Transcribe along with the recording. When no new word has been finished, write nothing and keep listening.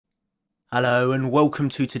Hello and welcome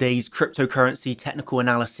to today's cryptocurrency technical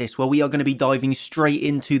analysis, where we are going to be diving straight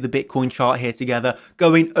into the Bitcoin chart here together,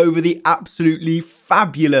 going over the absolutely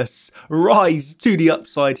fabulous rise to the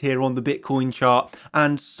upside here on the Bitcoin chart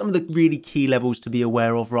and some of the really key levels to be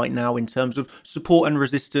aware of right now in terms of support and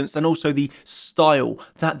resistance, and also the style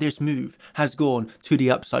that this move has gone to the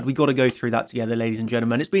upside. We got to go through that together, ladies and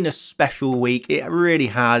gentlemen. It's been a special week. It really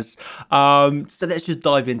has. So let's just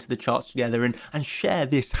dive into the charts together and share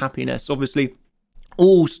this happiness. Obviously,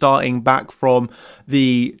 all starting back from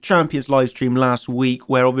the Champions live stream last week,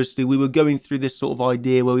 where obviously we were going through this sort of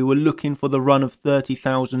idea where we were looking for the run of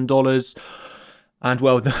 $30,000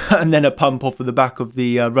 and then a pump off of the back of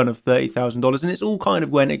the run of $30,000, and it's all kind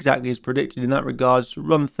of went exactly as predicted in that regards.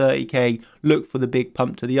 Run 30k, look for the big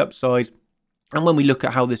pump to the upside. And when we look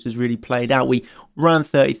at how this has really played out, we ran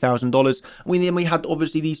 $30,000. Then we had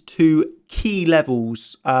obviously these two key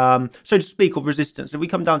levels, so to speak, of resistance. If we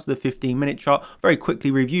come down to the 15-minute chart, very quickly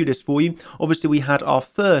review this for you. Obviously, we had our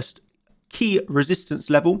first key resistance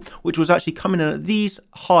level, which was actually coming in at these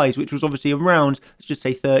highs, which was obviously around, let's just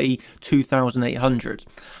say 32,800.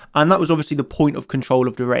 And that was obviously the point of control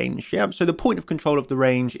of the range. Yeah, so the point of control of the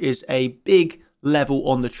range is a big level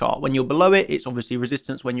on the chart. When you're below it, it's obviously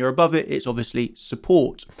resistance. When you're above it, it's obviously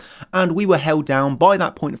support. And we were held down by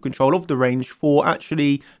that point of control of the range for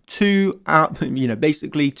actually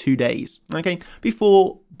basically 2 days. Okay,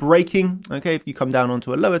 before breaking. Okay, if you come down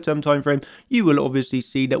onto a lower term time frame, you will obviously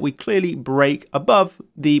see that we clearly break above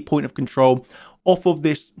the point of control off of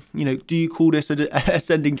this, do you call this an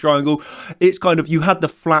ascending triangle? It's kind of, you had the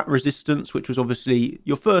flat resistance, which was obviously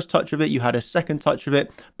your first touch of it. You had a second touch of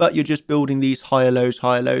it, but you're just building these higher lows,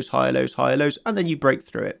 higher lows, higher lows, higher lows, and then you break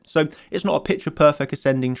through it. So it's not a picture perfect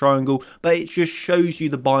ascending triangle, but it just shows you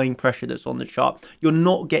the buying pressure that's on the chart. You're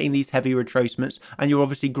not getting these heavy retracements, and you're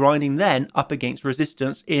obviously grinding then up against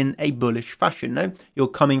resistance in a bullish fashion. No, you're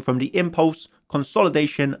coming from the impulse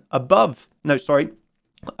consolidation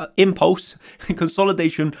impulse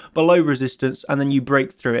consolidation below resistance, and then you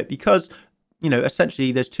break through it because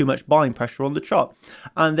essentially there's too much buying pressure on the chart.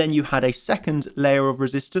 And then you had a second layer of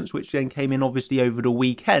resistance, which then came in obviously over the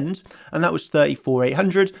weekend, and that was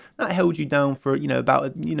 34,800. That held you down for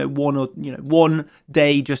about 1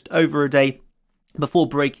 day, just over a day, before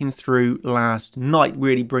breaking through last night,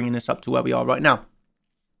 really bringing us up to where we are right now.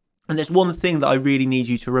 And there's one thing that I really need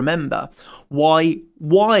you to remember. Why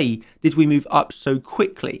did we move up so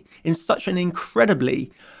quickly in such an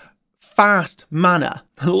incredibly fast manner,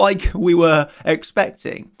 like we were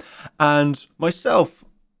expecting? And myself,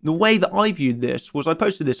 the way that I viewed this was, I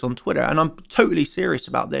posted this on Twitter, and I'm totally serious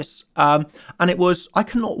about this. And it was, I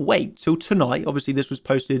cannot wait till tonight. Obviously, this was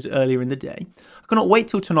posted earlier in the day. I cannot wait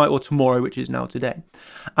till tonight or tomorrow, which is now today.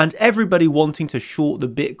 And everybody wanting to short the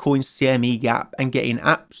Bitcoin CME gap and getting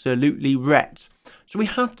absolutely wrecked. So we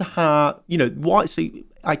have to have, why? So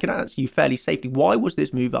I can answer you fairly safely. Why was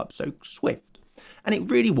this move up so swift? And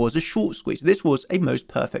it really was a short squeeze. This was a most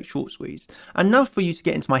perfect short squeeze. And now for you to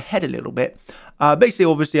get into my head a little bit, basically,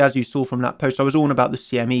 obviously, as you saw from that post, I was all about the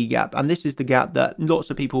CME gap. And this is the gap that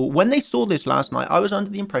lots of people, when they saw this last night, I was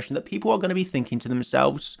under the impression that people are going to be thinking to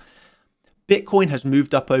themselves, Bitcoin has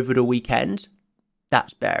moved up over the weekend.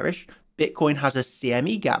 That's bearish. Bitcoin has a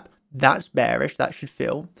CME gap. That's bearish. That should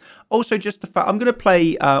fill. Also, just the fact, I'm going to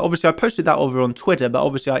play, obviously I posted that over on Twitter, but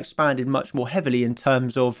obviously I expanded much more heavily in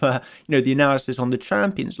terms of, the analysis on the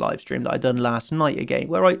Champions live stream that I done last night again,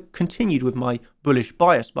 where I continued with my bullish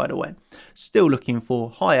bias, by the way, still looking for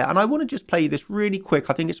higher. And I want to just play this really quick.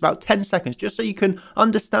 I think it's about 10 seconds, just so you can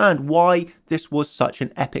understand why this was such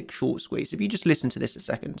an epic short squeeze. If you just listen to this a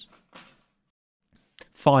second.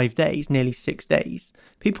 5 days, nearly 6 days.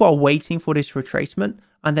 People are waiting for this retracement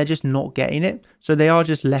and they're just not getting it. So they are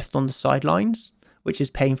just left on the sidelines, which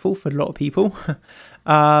is painful for a lot of people.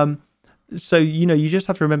 So, you just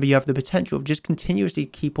have to remember you have the potential of just continuously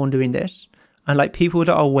keep on doing this. And like people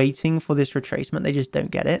that are waiting for this retracement, they just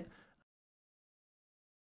don't get it.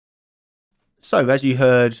 So, as you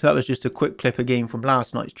heard, that was just a quick clip again from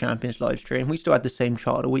last night's Champions live stream. We still had the same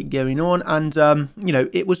chart of the week going on. And,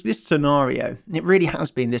 it was this scenario. It really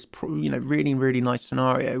has been this, really, really nice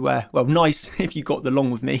scenario where, well, nice if you got the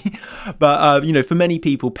long with me. But, for many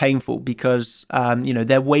people, painful because,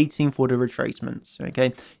 they're waiting for the retracements.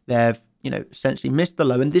 Okay. They've, essentially missed the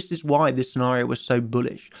low. And this is why this scenario was so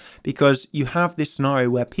bullish, because you have this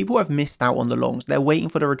scenario where people have missed out on the longs. They're waiting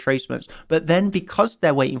for the retracements, but then because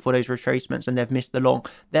they're waiting for those retracements and they've missed the long,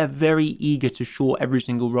 they're very eager to short every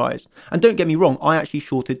single rise. And don't get me wrong, I actually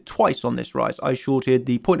shorted twice on this rise. I shorted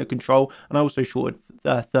the point of control and I also shorted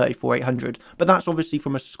 34,800. But that's obviously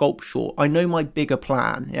from a scalp short. I know my bigger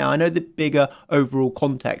plan. Yeah, I know the bigger overall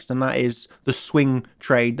context, and that is the swing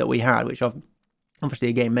trade that we had, which I've obviously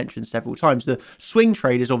again mentioned several times. The swing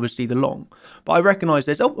trade is obviously the long, but I recognize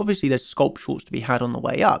there's scalp shorts to be had on the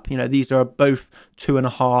way up. You know, these are both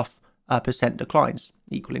 2.5% declines,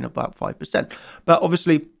 equaling about 5%. But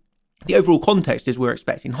obviously, the overall context is we're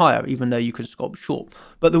expecting higher, even though you can scalp short.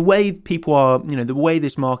 But the way people are, you know, the way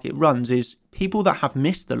this market runs is people that have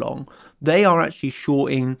missed the long, they are actually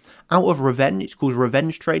shorting out of revenge. It's called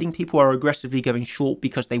revenge trading. People are aggressively going short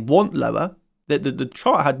because they want lower. The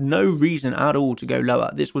chart had no reason at all to go lower.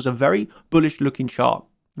 This was a very bullish looking chart,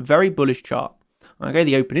 very bullish chart. Okay,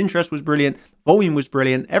 the open interest was brilliant, volume was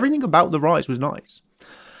brilliant, everything about the rise was nice.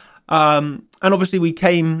 And obviously we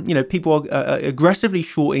came, you know, people are aggressively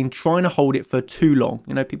shorting, trying to hold it for too long.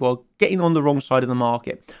 You know, people are getting on the wrong side of the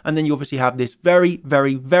market. And then you obviously have this very,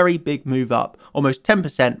 very, very big move up, almost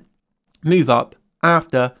 10% move up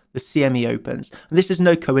after the CME opens. And this is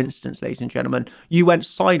no coincidence, ladies and gentlemen. You went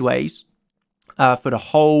sideways for the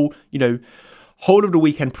whole, you know, whole of the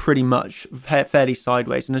weekend, pretty much fairly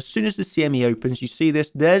sideways. And as soon as the CME opens, you see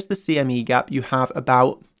this, there's the CME gap. You have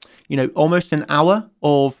about, you know, almost an hour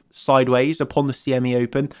of sideways upon the CME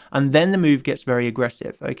open, and then the move gets very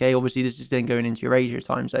aggressive. Okay, obviously this is then going into your Asia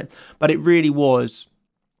time zone, but it really was,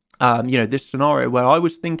 you know, this scenario where I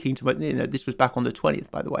was thinking to, you know, this was back on the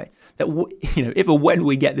 20th, by the way, that, you know, if or when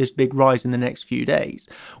we get this big rise in the next few days,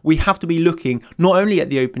 we have to be looking not only at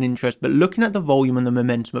the open interest, but looking at the volume and the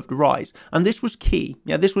momentum of the rise. And this was key.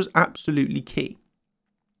 Yeah, this was absolutely key,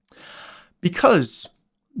 because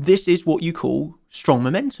this is what you call strong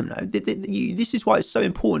momentum now. This is why it's so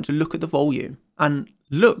important to look at the volume and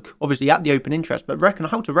look, obviously, at the open interest, but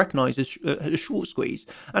how to recognize a short squeeze.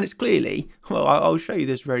 And it's clearly, well, I'll show you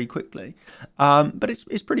this very quickly, but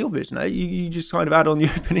it's pretty obvious now. You just kind of add on the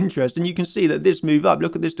open interest, and you can see that this move up,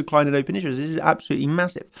 look at this decline in open interest, this is absolutely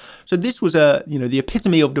massive. So this was you know, the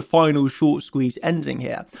epitome of the final short squeeze ending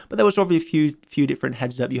here. But there was obviously a few different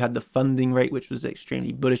heads up. You had the funding rate, which was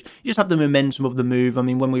extremely bullish. You just have the momentum of the move. I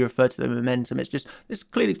mean, when we refer to the momentum, it's just, this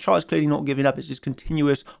clearly, chart's clearly not giving up. It's just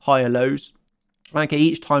continuous higher lows. Okay,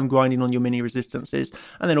 each time grinding on your mini resistances,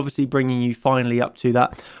 and then obviously bringing you finally up to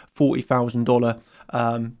that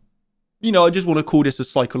 $40,000. You know, I just want to call this a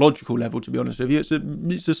psychological level, to be honest with you.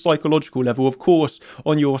 It's a psychological level. Of course,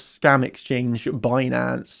 on your scam exchange,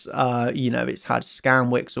 Binance, you know, it's had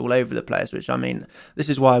scam wicks all over the place, which, I mean, this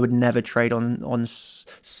is why I would never trade on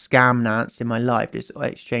Scamnance in my life. This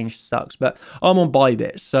exchange sucks. But I'm on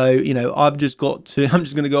Bybit, so, you know, I'm just going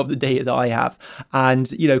to go off the data that I have.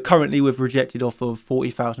 And, you know, currently we've rejected off of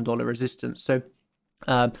 $40,000 resistance. So,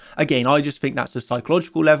 again, I just think that's a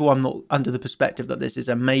psychological level. I'm not under the perspective that this is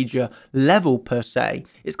a major level per se.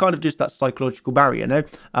 It's kind of just that psychological barrier, no?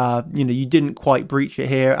 You know, you didn't quite breach it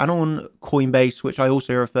here. And on Coinbase, which I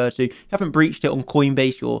also refer to, you haven't breached it on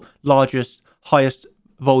Coinbase, your largest, highest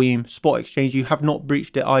volume spot exchange. You have not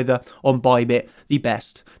breached it either on Bybit, the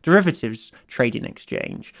best derivatives trading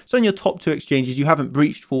exchange. So in your top two exchanges, you haven't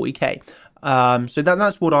breached 40K. So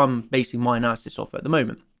that's what I'm basing my analysis off at the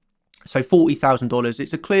moment. So $40,000,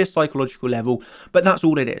 it's a clear psychological level, but that's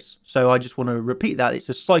all it is. So I just want to repeat that. It's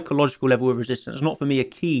a psychological level of resistance, not for me a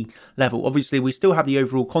key level. Obviously, we still have the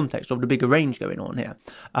overall context of the bigger range going on here.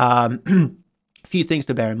 A few things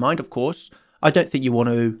to bear in mind, of course. I don't think you want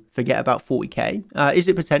to forget about 40K. Is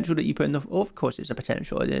it potential that you put in the... Oh, of course, it's a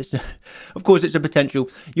potential. It is. Of course, it's a potential.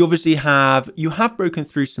 You obviously have broken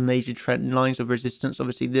through some major trend lines of resistance.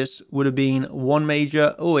 Obviously, this would have been one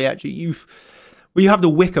major... Oh, yeah, actually, well, you have the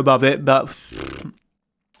wick above it, but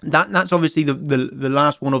that's obviously the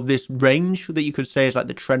last one of this range that you could say is like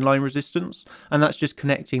the trend line resistance. And that's just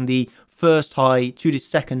connecting the first high to the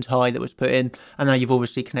second high that was put in. And now you've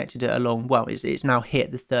obviously connected it along. Well, it's now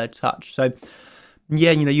hit the third touch. So,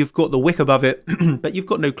 yeah, you know, you've got the wick above it, but you've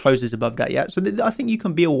got no closes above that yet. So I think you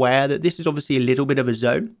can be aware that this is obviously a little bit of a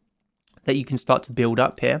zone that you can start to build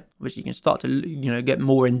up here, which you can start to, you know, get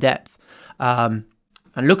more in depth.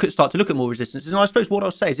 And start to look at more resistances. And I suppose what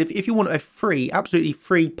I'll say is if you want a free, absolutely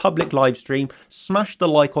free public live stream, smash the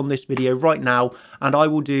like on this video right now, and I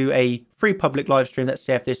will do a free public live stream. Let's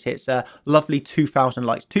see if this hits a lovely 2,000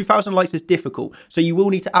 likes. 2,000 likes is difficult, so you will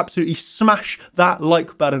need to absolutely smash that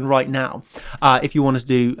like button right now if you want to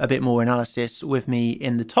do a bit more analysis with me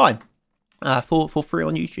in the time for free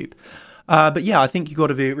on YouTube. But yeah, I think you've got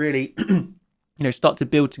to be really... start to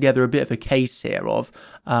build together a bit of a case here of,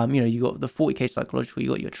 you got the 40k psychological, you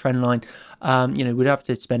got your trend line. We'd have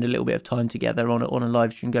to spend a little bit of time together on a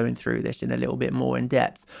live stream going through this in a little bit more in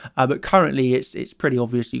depth. But currently, it's pretty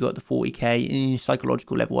obvious you got the 40k in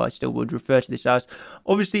psychological level. I still would refer to this as.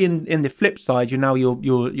 Obviously, in the flip side,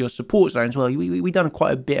 your support zone as well. We done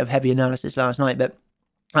quite a bit of heavy analysis last night, but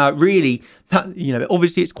really, that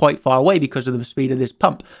obviously it's quite far away because of the speed of this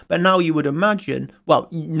pump. But now you would imagine, well,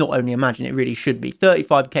 not only imagine, it really should be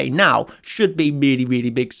 35k now should be really, really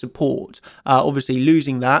big support. Obviously,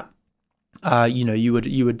 losing that, you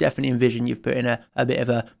would definitely envision you've put in a bit of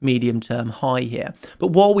a medium-term high here. But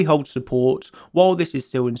while we hold support, while this is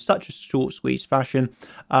still in such a short squeeze fashion,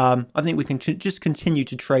 I think we can just continue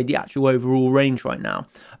to trade the actual overall range right now.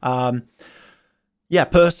 Yeah,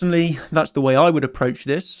 personally, that's the way I would approach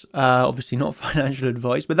this. Obviously not financial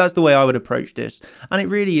advice, but that's the way I would approach this. And it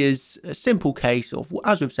really is a simple case of,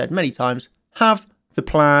 as we've said many times, have the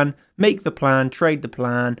plan, make the plan, trade the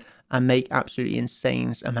plan, and make absolutely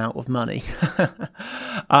insane amount of money.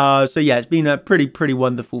 So yeah, it's been a pretty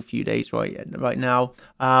wonderful few days right now.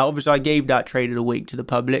 Obviously, I gave that trade of the week to the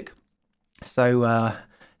public. So,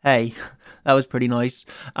 hey, that was pretty nice.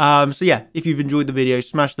 So yeah, if you've enjoyed the video,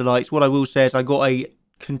 smash the likes. What I will say is I got a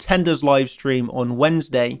contenders live stream on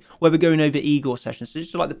Wednesday where we're going over Igor sessions. So it's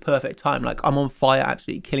just like the perfect time. Like, I'm on fire,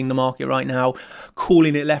 absolutely killing the market right now,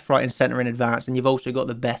 calling it left, right, and center in advance. And you've also got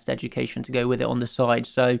the best education to go with it on the side.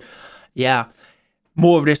 So yeah,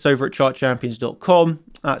 more of this over at chartchampions.com.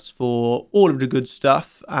 That's for all of the good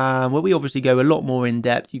stuff, where we obviously go a lot more in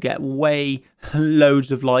depth. You get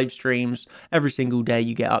loads of live streams every single day.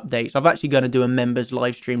 You get updates. I'm actually going to do a members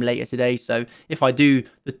live stream later today. So if I do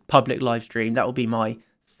the public live stream, that will be my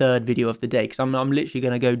third video of the day, because I'm literally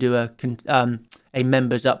going to go do a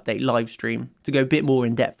members update live stream to go a bit more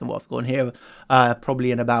in depth than what I've gone here,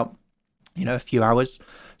 probably in about a few hours.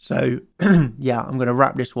 So yeah, I'm going to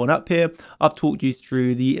wrap this one up here. I've talked you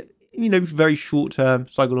through the very short-term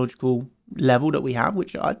psychological level that we have,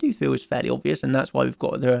 which I do feel is fairly obvious, and that's why we've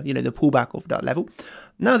got the the pullback of that level.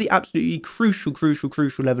 Now the absolutely crucial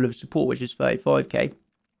level of support, which is 35k.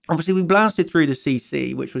 Obviously, we blasted through the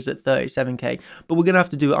CC, which was at 37k, but we're going to have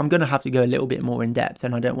to do, I'm going to have to go a little bit more in depth,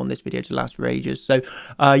 and I don't want this video to last for ages. So,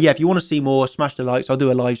 yeah, if you want to see more, smash the likes. I'll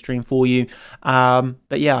do a live stream for you. But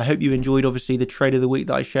yeah, I hope you enjoyed, obviously, the trade of the week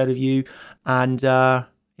that I shared with you. And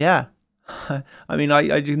yeah, I mean,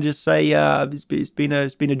 I can just say it's been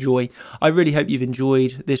a joy. I really hope you've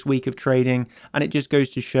enjoyed this week of trading, and it just goes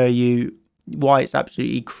to show you why it's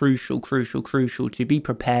absolutely crucial to be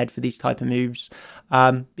prepared for these type of moves,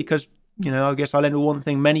 because I guess I'll end with one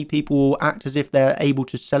thing: many people will act as if they're able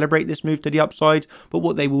to celebrate this move to the upside, but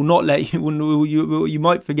what they will not let you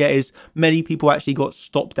might forget is many people actually got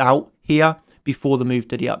stopped out here before the move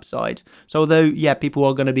to the upside. So although, yeah, people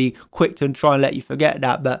are going to be quick to try and let you forget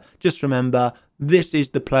that, but just remember, this is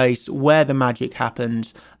the place where the magic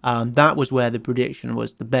happened. That was where the prediction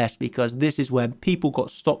was the best, because this is where people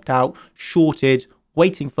got stopped out, shorted,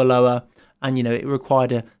 waiting for lower, and it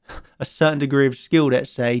required a certain degree of skill,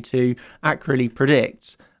 let's say, to accurately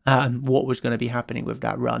predict what was going to be happening with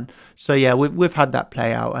that run. So yeah, we've had that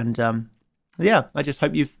play out, and yeah, I just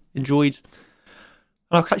hope you've enjoyed.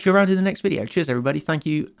 I'll catch you around in the next video. Cheers, everybody. Thank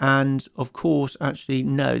you. And of course, actually,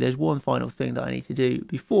 no, there's one final thing that I need to do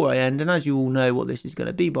before I end. And as you all know what this is going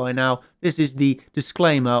to be by now, this is the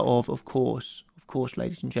disclaimer of course,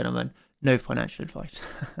 ladies and gentlemen, no financial advice.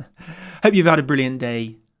 Hope you've had a brilliant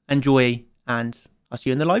day. Enjoy, and I'll see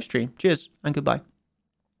you in the live stream. Cheers and goodbye.